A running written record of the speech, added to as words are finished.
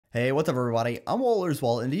Hey, what's up everybody? I'm Waller's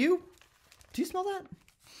Wall, and do you smell that?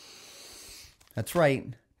 That's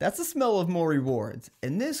right. That's the smell of more rewards.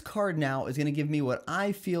 And this card now is going to give me what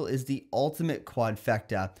I feel is the ultimate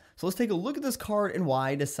quadfecta. So let's take a look at this card and why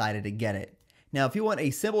I decided to get it. Now, if you want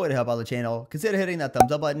a simple way to help out the channel, consider hitting that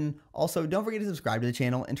thumbs up button. Also, don't forget to subscribe to the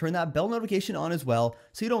channel and turn that bell notification on as well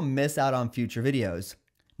so you don't miss out on future videos.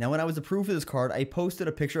 Now, when I was approved for this card, I posted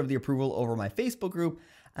a picture of the approval over my Facebook group,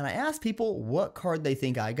 and I asked people what card they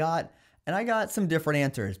think I got, and I got some different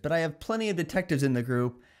answers, but I have plenty of detectives in the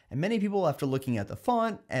group, and many people, after looking at the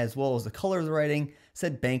font, as well as the color of the writing,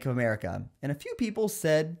 said Bank of America, and a few people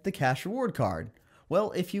said the Cash Reward card.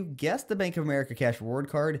 Well, if you guessed the Bank of America Cash Reward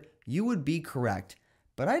card, you would be correct,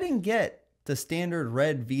 but I didn't get the standard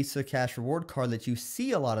red Visa Cash Reward card that you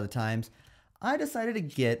see a lot of the times. I decided to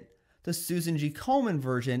get the Susan G. Komen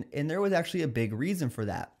version, and there was actually a big reason for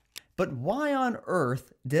that. But why on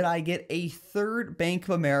earth did I get a third Bank of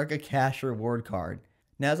America Cash Reward card?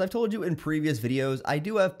 Now, as I've told you in previous videos, I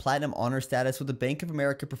do have Platinum Honor status with the Bank of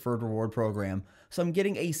America Preferred Reward Program, so I'm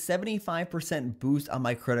getting a 75% boost on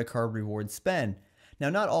my credit card reward spend. Now,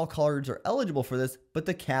 not all cards are eligible for this, but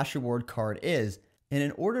the Cash Reward card is. And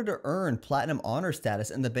in order to earn Platinum Honor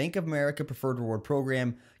status in the Bank of America Preferred Reward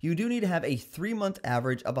Program, you do need to have a 3-month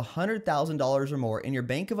average of $100,000 or more in your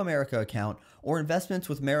Bank of America account or investments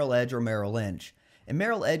with Merrill Edge or Merrill Lynch. And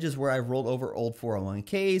Merrill Edge is where I've rolled over old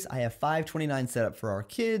 401ks, I have 529 set up for our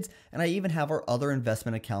kids, and I even have our other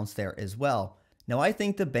investment accounts there as well. Now, I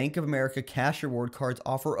think the Bank of America Cash Reward cards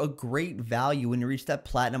offer a great value when you reach that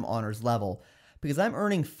Platinum Honors level, because I'm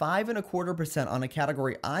earning 5.25% on a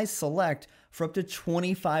category I select for up to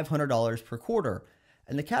 $2,500 per quarter.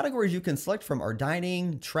 And the categories you can select from are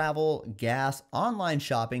dining, travel, gas, online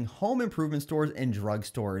shopping, home improvement stores, and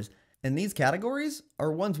drugstores. And these categories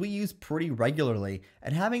are ones we use pretty regularly.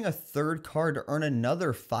 And having a third card to earn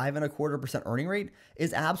another 5.25% earning rate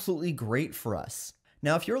is absolutely great for us.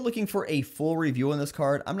 Now, if you're looking for a full review on this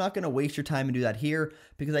card, I'm not going to waste your time and do that here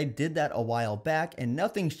because I did that a while back and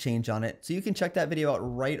nothing's changed on it. So you can check that video out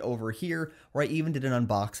right over here where I even did an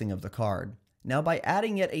unboxing of the card. Now, by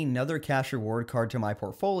adding yet another Cash Reward card to my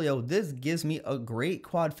portfolio, this gives me a great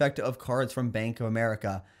quadfecta of cards from Bank of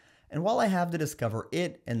America. And while I have the Discover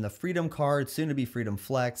It and the Freedom card, soon to be Freedom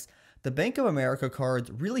Flex, the Bank of America cards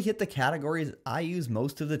really hit the categories I use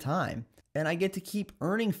most of the time. And I get to keep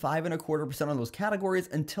earning 5.25% on those categories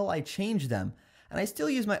until I change them. And I still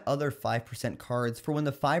use my other 5% cards for when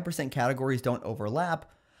the 5% categories don't overlap.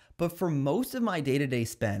 But for most of my day-to-day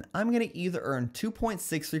spend, I'm going to either earn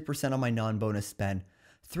 2.63% on my non-bonus spend,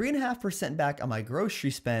 3.5% back on my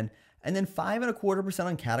grocery spend, and then 5.25%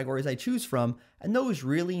 on categories I choose from, and those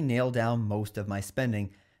really nail down most of my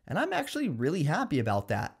spending. And I'm actually really happy about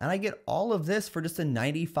that. And I get all of this for just a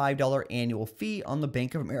 $95 annual fee on the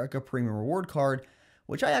Bank of America Premium Reward Card,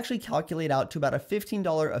 which I actually calculate out to about a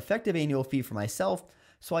 $15 effective annual fee for myself.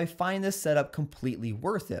 So I find this setup completely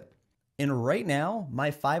worth it. And right now,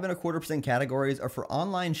 my 5.25% categories are for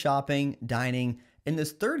online shopping, dining, and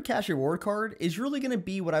this third Cash Reward card is really going to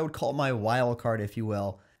be what I would call my wild card, if you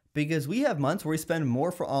will. Because we have months where we spend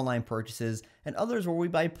more for online purchases and others where we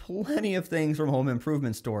buy plenty of things from home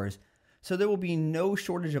improvement stores. So there will be no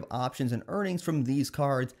shortage of options and earnings from these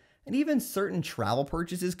cards, and even certain travel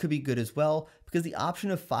purchases could be good as well because the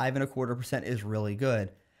option of 5.25% is really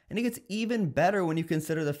good. And it gets even better when you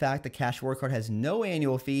consider the fact the Cash Reward card has no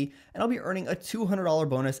annual fee, and I'll be earning a $200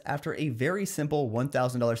 bonus after a very simple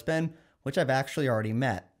 $1,000 spend, which I've actually already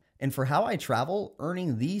met. And for how I travel,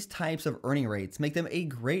 earning these types of earning rates make them a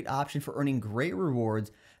great option for earning great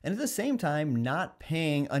rewards and at the same time not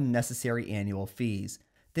paying unnecessary annual fees.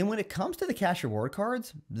 Then when it comes to the Cash Reward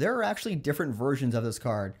cards, there are actually different versions of this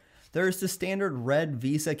card. There's the standard red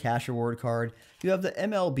Visa Cash Reward card, you have the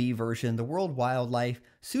MLB version, the World Wildlife,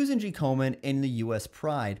 Susan G. Komen, and the US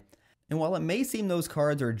Pride. And while it may seem those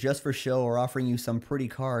cards are just for show or offering you some pretty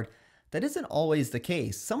card, that isn't always the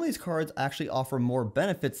case. Some of these cards actually offer more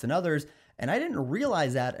benefits than others, and I didn't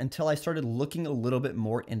realize that until I started looking a little bit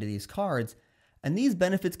more into these cards. And these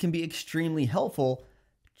benefits can be extremely helpful,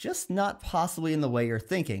 just not possibly in the way you're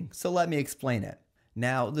thinking. So let me explain it.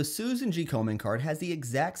 Now, the Susan G. Komen card has the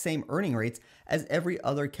exact same earning rates as every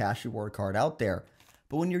other Cash Reward card out there.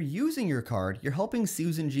 But when you're using your card, you're helping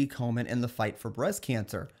Susan G. Komen in the fight for breast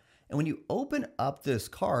cancer. And when you open up this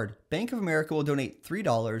card, Bank of America will donate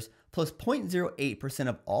 $3 plus 0.08%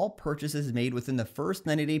 of all purchases made within the first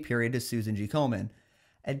 90-day period to Susan G. Komen.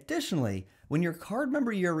 Additionally, when your card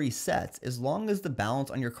member year resets, as long as the balance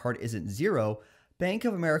on your card isn't zero, Bank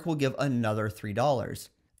of America will give another $3.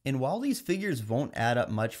 And while these figures won't add up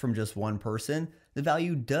much from just one person, the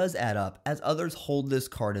value does add up as others hold this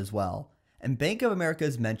card as well. And Bank of America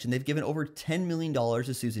has mentioned they've given over $10 million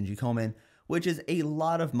to Susan G. Komen, which is a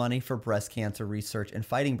lot of money for breast cancer research and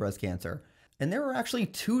fighting breast cancer. And there were actually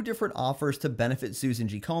 2 different offers to benefit Susan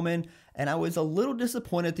G. Komen, and I was a little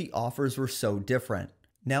disappointed the offers were so different.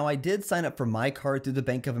 Now, I did sign up for my card through the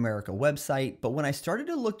Bank of America website, but when I started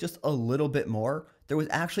to look just a little bit more, there was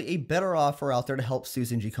actually a better offer out there to help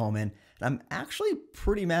Susan G. Komen, and I'm actually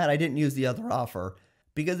pretty mad I didn't use the other offer,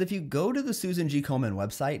 because if you go to the Susan G. Komen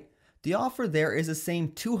website, the offer there is the same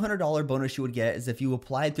 $200 bonus you would get as if you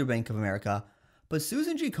applied through Bank of America, but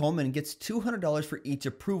Susan G. Komen gets $200 for each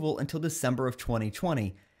approval until December of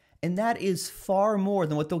 2020, and that is far more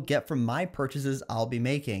than what they'll get from my purchases I'll be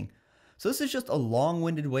making. So this is just a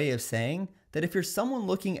long-winded way of saying that if you're someone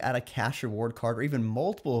looking at a cash reward card or even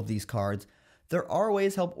multiple of these cards, there are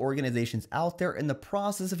ways to help organizations out there in the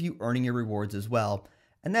process of you earning your rewards as well,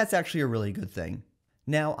 and that's actually a really good thing.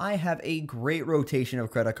 Now, I have a great rotation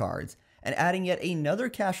of credit cards, and adding yet another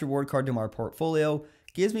cash reward card to my portfolio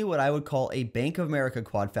gives me what I would call a Bank of America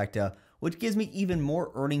QUADFECTA, which gives me even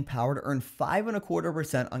more earning power to earn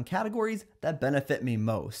 5.25% on categories that benefit me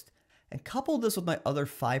most. And couple this with my other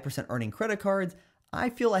 5% earning credit cards, I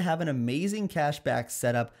feel I have an amazing cashback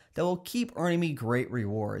setup that will keep earning me great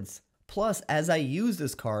rewards. Plus, as I use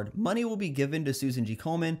this card, money will be given to Susan G.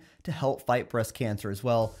 Komen to help fight breast cancer as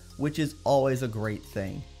well, which is always a great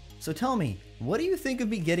thing. So tell me, what do you think of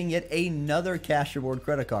me getting yet another cash reward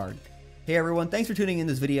credit card? Hey everyone, thanks for tuning in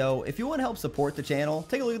this video. If you want to help support the channel,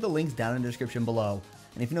 take a look at the links down in the description below.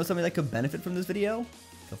 And if you know somebody that could benefit from this video,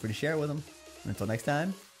 feel free to share it with them. And until next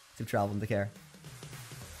time, keep traveling to care.